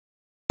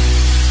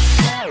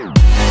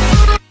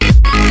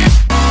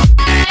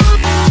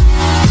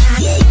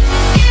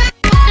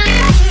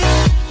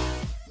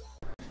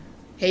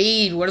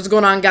Hey, what is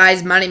going on,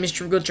 guys? My name is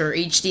TrueGlitcher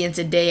HD, and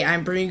today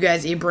I'm bringing you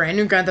guys a brand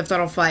new Grand Theft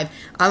Auto 5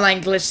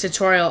 online glitch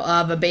tutorial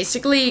of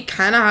basically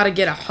kind of how to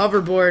get a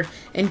hoverboard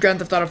in Grand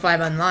Theft Auto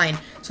 5 online.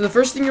 So the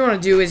first thing you want to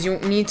do is you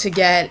need to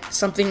get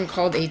something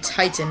called a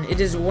Titan.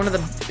 It is one of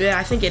the,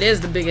 I think it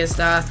is the biggest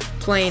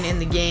plane in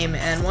the game,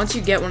 and once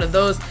you get one of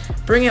those,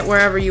 bring it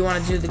wherever you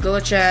want to do the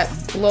glitch at,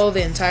 blow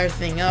the entire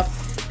thing up,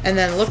 and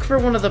then look for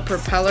one of the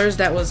propellers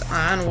that was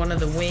on one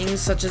of the wings,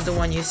 such as the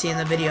one you see in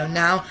the video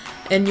now,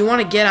 and you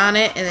want to get on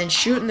it and then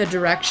shoot in the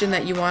direction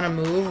that you want to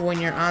move when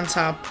you're on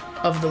top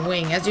of the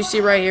wing. As you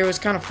see right here, it was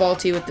kind of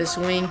faulty with this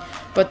wing,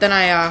 but then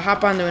I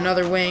hop onto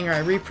another wing, or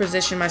I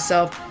reposition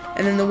myself,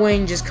 and then the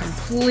wing just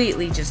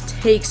completely just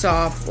takes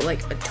off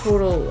like a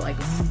total like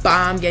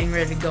bomb getting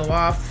ready to go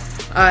off.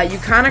 You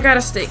kind of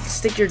gotta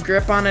stick your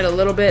grip on it a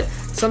little bit.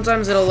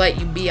 Sometimes it'll let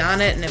you be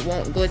on it and it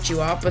won't glitch you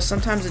off, but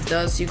sometimes it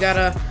does. So you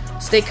gotta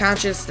stay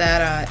conscious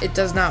that it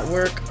does not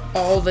work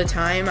all the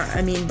time.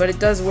 But it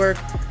does work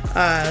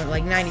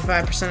like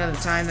 95% of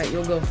the time that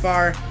you'll go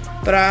far.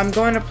 But I'm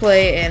going to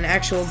play an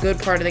actual good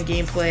part of the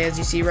gameplay, as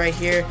you see right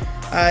here.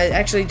 It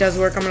actually does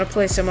work. I'm going to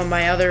play some of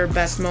my other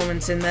best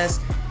moments in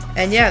this.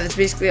 And yeah, that's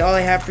basically all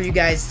I have for you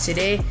guys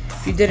today.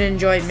 If you did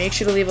enjoy, make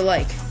sure to leave a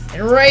like.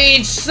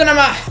 Enrage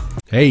Cinema!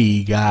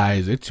 Hey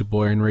guys, it's your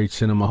boy Enrage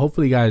Cinema.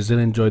 Hopefully you guys did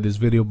enjoy this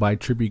video by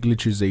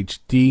TrueGlitcher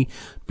HD.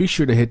 Be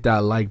sure to hit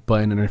that like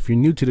button, and if you're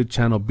new to the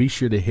channel, be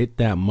sure to hit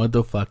that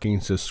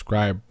motherfucking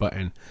subscribe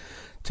button.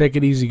 Take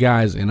it easy,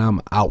 guys, and I'm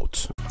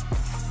out.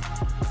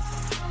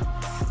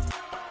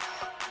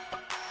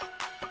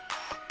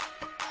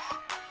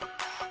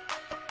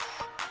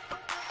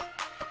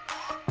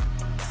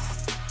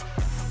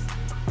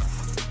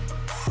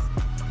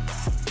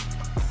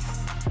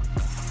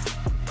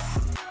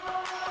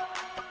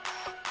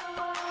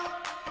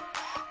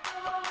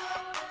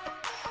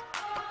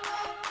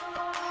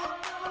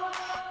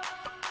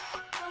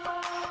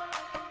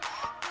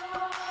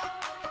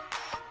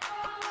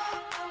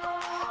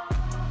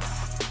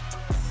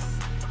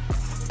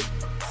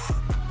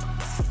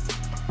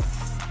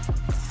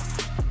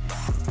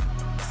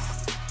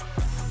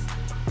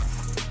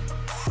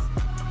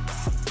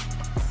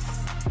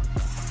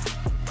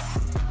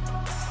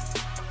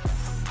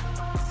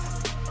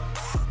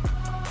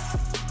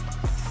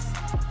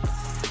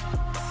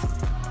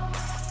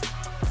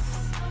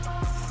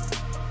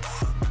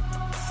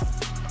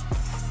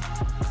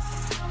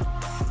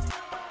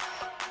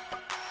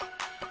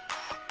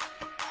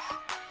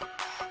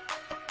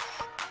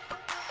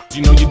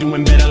 You know you're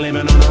doing better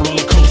living on a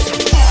roller coaster.